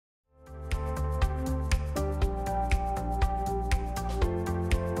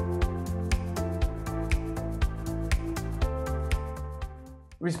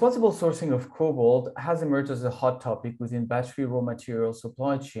Responsible sourcing of cobalt has emerged as a hot topic within battery raw material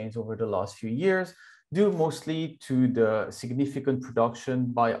supply chains over the last few years, due mostly to the significant production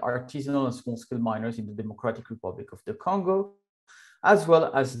by artisanal and small-scale miners in the Democratic Republic of the Congo, as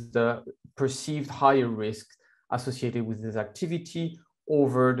well as the perceived higher risks associated with this activity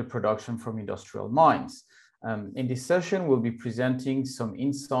over the production from industrial mines. In this session, we'll be presenting some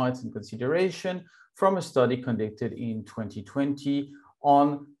insights and consideration from a study conducted in 2020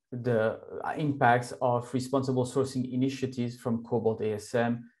 on the impacts of responsible sourcing initiatives from cobalt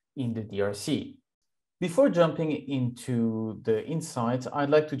ASM in the DRC. Before jumping into the insights,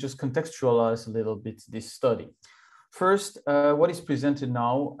 I'd like to just contextualize a little bit this study. First, what is presented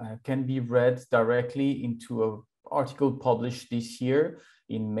now can be read directly into an article published this year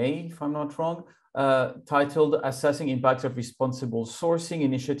in May, if I'm not wrong, titled Assessing Impacts of Responsible Sourcing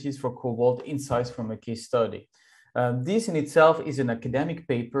Initiatives for Cobalt Insights from a Case Study. This in itself is an academic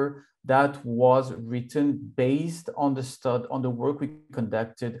paper that was written based on the work we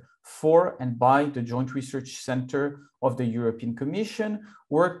conducted for and by the Joint Research Center of the European Commission,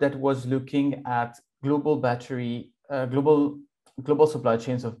 work that was looking at global supply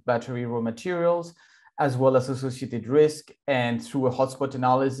chains of battery raw materials, as well as associated risk, and through a hotspot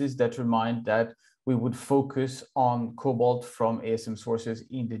analysis determined that we would focus on cobalt from ASM sources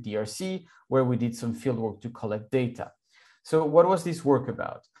in the DRC, where we did some fieldwork to collect data. So what was this work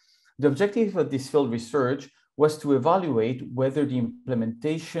about? The objective of this field research was to evaluate whether the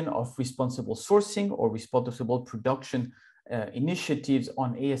implementation of responsible sourcing or responsible production initiatives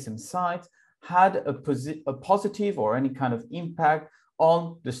on ASM sites had a positive or any kind of impact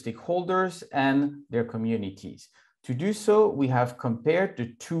on the stakeholders and their communities. To do so, we have compared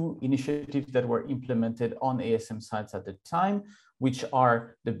the two initiatives that were implemented on ASM sites at the time, which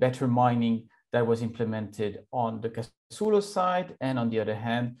are the better mining that was implemented on the Kasulo site, and on the other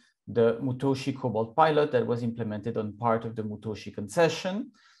hand, the Mutoshi cobalt pilot that was implemented on part of the Mutoshi concession,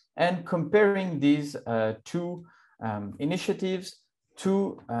 and comparing these two initiatives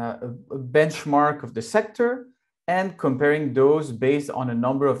to a benchmark of the sector, and comparing those based on a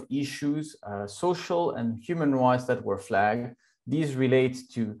number of issues, social and human rights that were flagged. These relate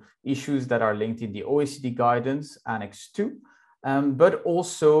to issues that are linked in the OECD guidance, Annex 2, but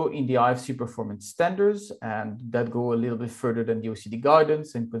also in the IFC performance standards, and that go a little bit further than the OECD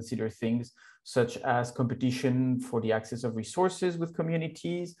guidance and consider things such as competition for the access of resources with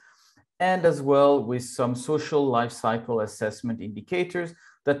communities, and as well with some social life cycle assessment indicators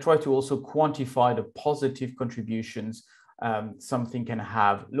that try to also quantify the positive contributions something can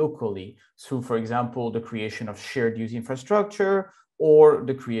have locally through, for example, the creation of shared use infrastructure or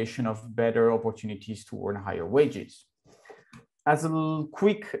the creation of better opportunities to earn higher wages. As a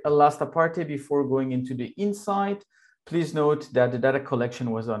quick last aparte before going into the insight, please note that the data collection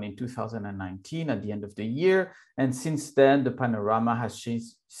was done in 2019 at the end of the year. And since then, the panorama has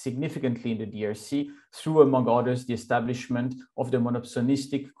changed significantly in the DRC through, among others, the establishment of the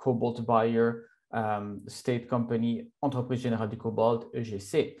monopsonistic cobalt buyer state company Entreprise Générale du Cobalt,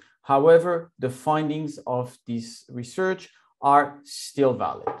 EGC. However, the findings of this research are still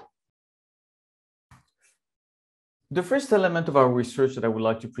valid. The first element of our research that I would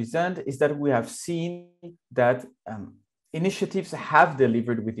like to present is that we have seen that initiatives have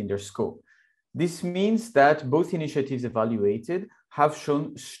delivered within their scope. This means that both initiatives evaluated have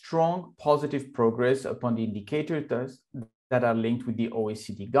shown strong positive progress upon the indicators that are linked with the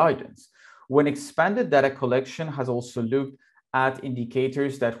OECD guidance. When expanded data collection has also looked at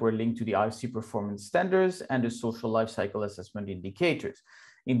indicators that were linked to the IFC performance standards and the social life cycle assessment indicators.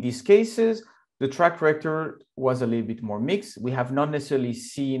 In these cases, the track record was a little bit more mixed. We have not necessarily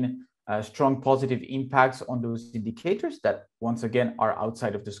seen strong positive impacts on those indicators that, once again, are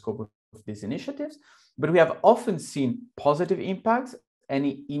outside of the scope of these initiatives, but we have often seen positive impacts, and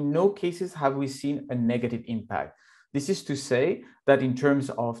in no cases have we seen a negative impact. This is to say that in terms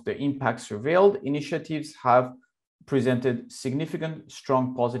of the impact surveilled, initiatives have presented significant,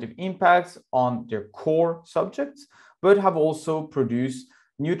 strong positive impacts on their core subjects, but have also produced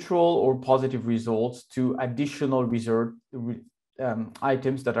neutral or positive results to additional reserve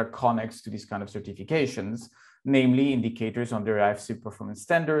items that are connected to these kind of certifications, namely indicators on their IFC performance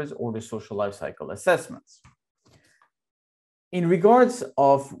standards or the social life cycle assessments. In regards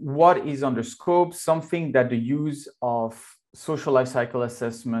of what is under scope, something that the use of social life cycle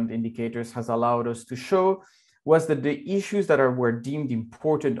assessment indicators has allowed us to show was that the issues that were deemed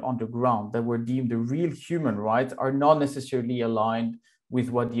important on the ground, that were deemed the real human rights, are not necessarily aligned with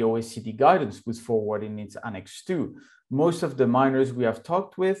what the OECD guidance puts forward in its Annex 2. Most of the miners we have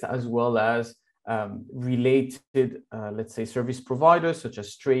talked with, as well as related, let's say, service providers, such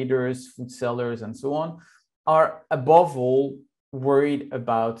as traders, food sellers, and so on, are above all worried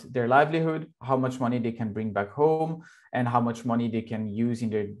about their livelihood, how much money they can bring back home, and how much money they can use in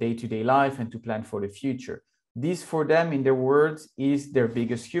their day-to-day life and to plan for the future. This, for them, in their words, is their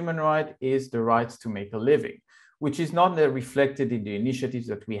biggest human right, is the right to make a living, which is not reflected in the initiatives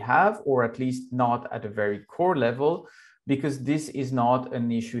that we have, or at least not at a very core level, because this is not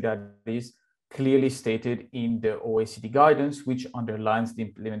an issue that is clearly stated in the OECD guidance, which underlines the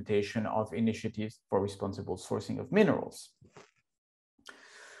implementation of initiatives for responsible sourcing of minerals.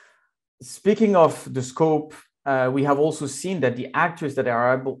 Speaking of the scope, we have also seen that the actors that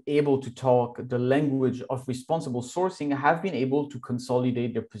are able to talk the language of responsible sourcing have been able to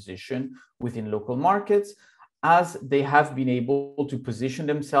consolidate their position within local markets, as they have been able to position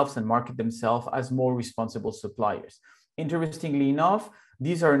themselves and market themselves as more responsible suppliers. Interestingly enough,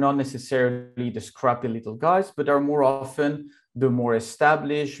 these are not necessarily the scrappy little guys, but are more often the more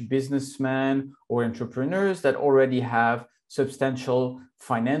established businessmen or entrepreneurs that already have substantial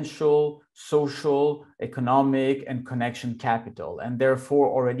financial, social, economic, and connection capital, and therefore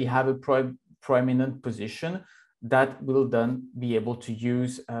already have a prominent position that will then be able to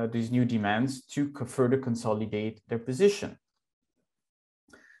use these new demands to further consolidate their position.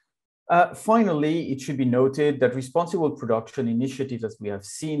 Finally, it should be noted that responsible production initiatives, as we have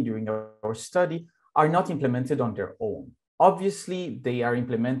seen during our study, are not implemented on their own. Obviously, they are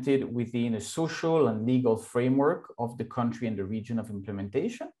implemented within a social and legal framework of the country and the region of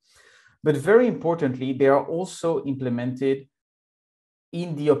implementation. But very importantly, they are also implemented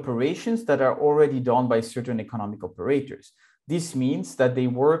in the operations that are already done by certain economic operators. This means that they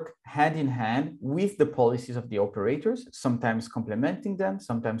work hand in hand with the policies of the operators, sometimes complementing them,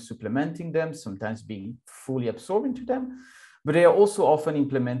 sometimes supplementing them, sometimes being fully absorbed into them. But they are also often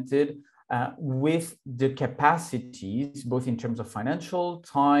implemented with the capacities, both in terms of financial,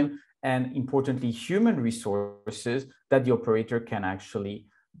 time, and importantly, human resources that the operator can actually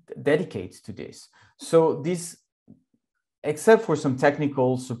dedicate to this. So this, except for some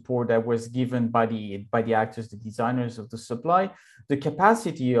technical support that was given by the actors, the designers of the supply, the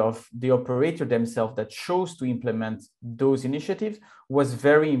capacity of the operator themselves that chose to implement those initiatives was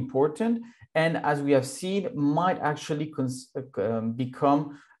very important. And as we have seen, might actually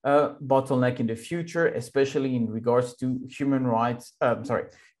become a bottleneck in the future, especially in regards to human rights,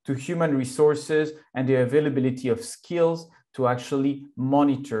 to human resources and the availability of skills to actually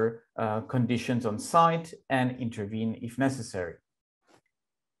monitor conditions on site and intervene if necessary.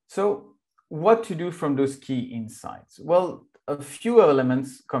 So what to do from those key insights? Well, a few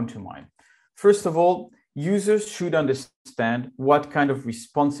elements come to mind. First of all, users should understand what kind of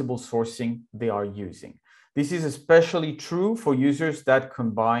responsible sourcing they are using. This is especially true for users that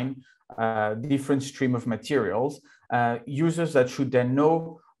combine different streams of materials. Users that should then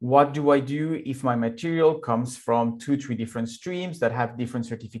know, what do I do if my material comes from 2-3 different streams that have different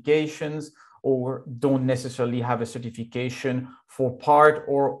certifications or don't necessarily have a certification for part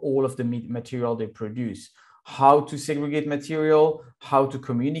or all of the material they produce? How to segregate material, how to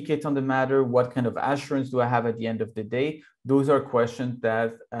communicate on the matter, what kind of assurance do I have at the end of the day? Those are questions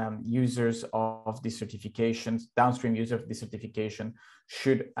that users of the certifications, downstream users of the certification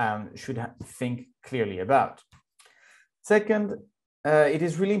should think clearly about. Second, it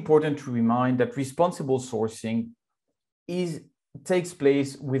is really important to remind that responsible sourcing takes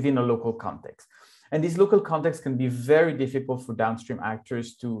place within a local context. And this local context can be very difficult for downstream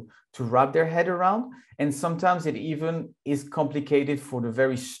actors to wrap their head around. And sometimes it even is complicated for the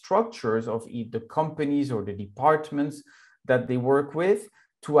very structures of the companies or the departments that they work with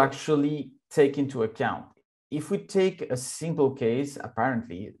to actually take into account. If we take a simple case,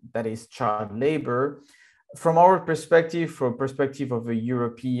 apparently, that is child labor, from our perspective, from perspective of a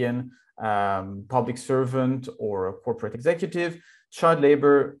European public servant or a corporate executive, child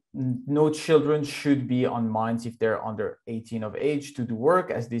labor, no children should be on mines if they're under 18 of age to do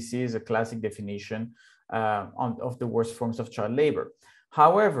work, as this is a classic definition of the worst forms of child labor.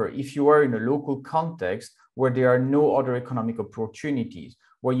 However, if you are in a local context where there are no other economic opportunities,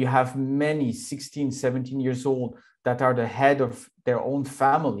 where you have many 16, 17 years old that are the head of their own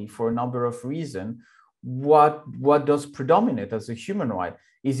family for a number of reasons, what does predominate as a human right?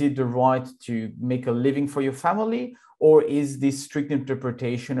 Is it the right to make a living for your family, or is this strict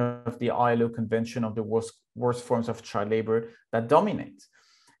interpretation of the ILO Convention of the worst forms of child labor that dominates?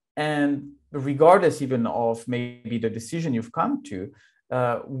 And regardless even of maybe the decision you've come to,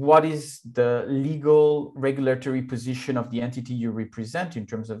 what is the legal regulatory position of the entity you represent in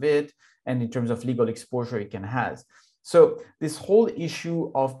terms of it and in terms of legal exposure it can have? So this whole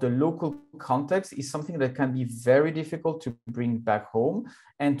issue of the local context is something that can be very difficult to bring back home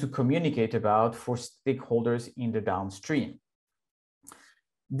and to communicate about for stakeholders in the downstream.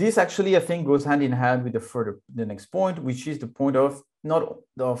 This actually, I think, goes hand in hand with the next point, which is the point of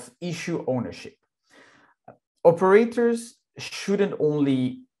issue ownership. Operators shouldn't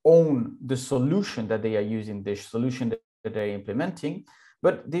only own the solution that they are using, the solution that they're implementing,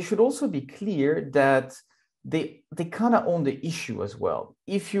 but they should also be clear that they kind of own the issue as well.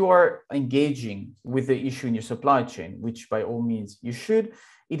 If you are engaging with the issue in your supply chain, which by all means you should,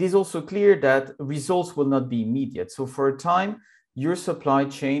 it is also clear that results will not be immediate. So for a time, your supply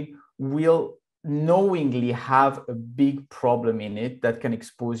chain will knowingly have a big problem in it that can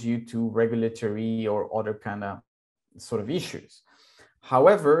expose you to regulatory or other kind of sort of issues.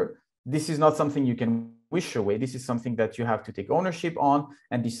 However, this is not something you can wish away. This is something that you have to take ownership on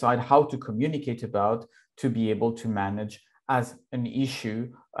and decide how to communicate about to be able to manage as an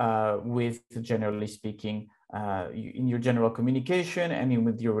issue with, generally speaking, in your general communication and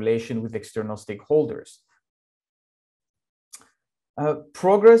with your relation with external stakeholders.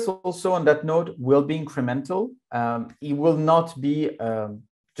 Progress also on that note will be incremental. It will not be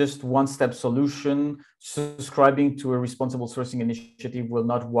just one-step solution. Subscribing to a responsible sourcing initiative will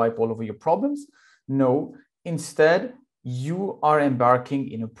not wipe all over your problems. No, instead, you are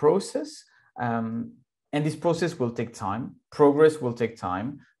embarking in a process, and this process will take time. Progress will take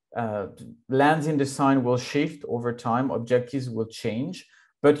time. Lands in design will shift over time. Objectives will change,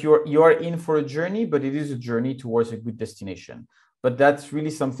 but you are in for a journey, but it is a journey towards a good destination. But that's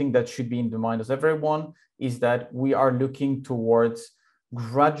really something that should be in the mind of everyone, is that we are looking towards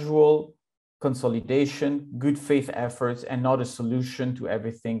gradual consolidation, good faith efforts, and not a solution to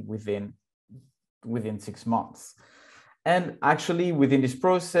everything within 6 months. And actually, within this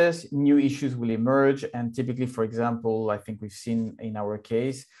process, new issues will emerge. And typically, for example, I think we've seen in our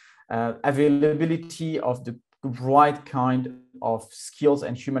case, availability of the right kind of skills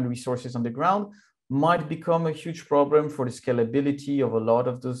and human resources on the ground might become a huge problem for the scalability of a lot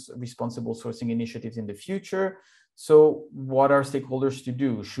of those responsible sourcing initiatives in the future. So what are stakeholders to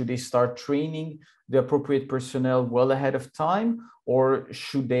do? Should they start training the appropriate personnel well ahead of time, or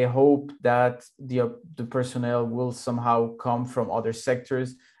should they hope that the personnel will somehow come from other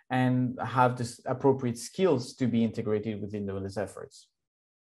sectors and have the appropriate skills to be integrated within those efforts?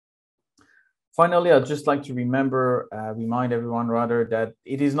 Finally, I'd just like to remind everyone rather that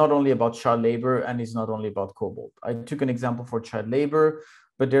it is not only about child labor and it's not only about cobalt. I took an example for child labor,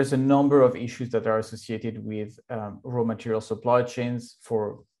 but there's a number of issues that are associated with raw material supply chains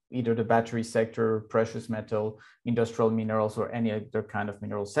for either the battery sector, precious metal, industrial minerals, or any other kind of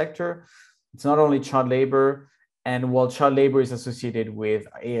mineral sector. It's not only child labor. And while child labor is associated with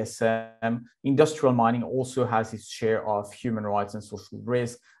ASM, industrial mining also has its share of human rights and social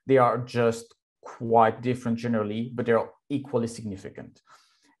risk. They are just quite different generally, but they're equally significant.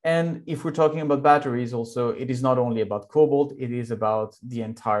 And if we're talking about batteries also, it is not only about cobalt, it is about the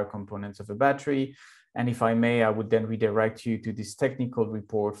entire components of a battery. And if I may, I would then redirect you to this technical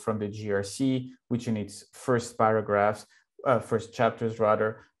report from the GRC, which in its first chapters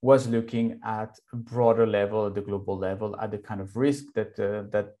rather, was looking at a broader level, at the global level, at the kind of risk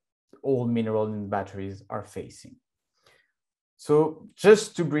that all mineral and batteries are facing. So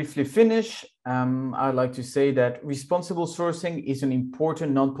just to briefly finish, I'd like to say that responsible sourcing is an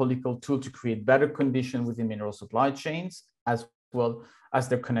important non-political tool to create better conditions within mineral supply chains, as well as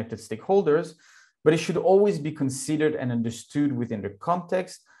their connected stakeholders, but it should always be considered and understood within the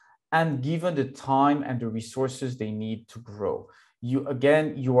context and given the time and the resources they need to grow.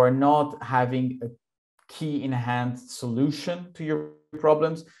 You are not having a key in hand solution to your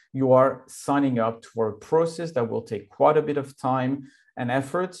problems. You are signing up for a process that will take quite a bit of time and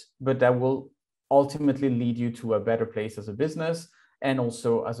effort, but that will ultimately lead you to a better place as a business and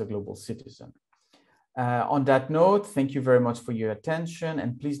also as a global citizen. On that note, thank you very much for your attention,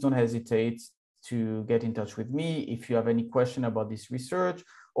 and please don't hesitate to get in touch with me if you have any question about this research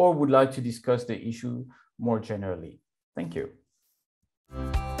or would like to discuss the issue more generally. Thank you.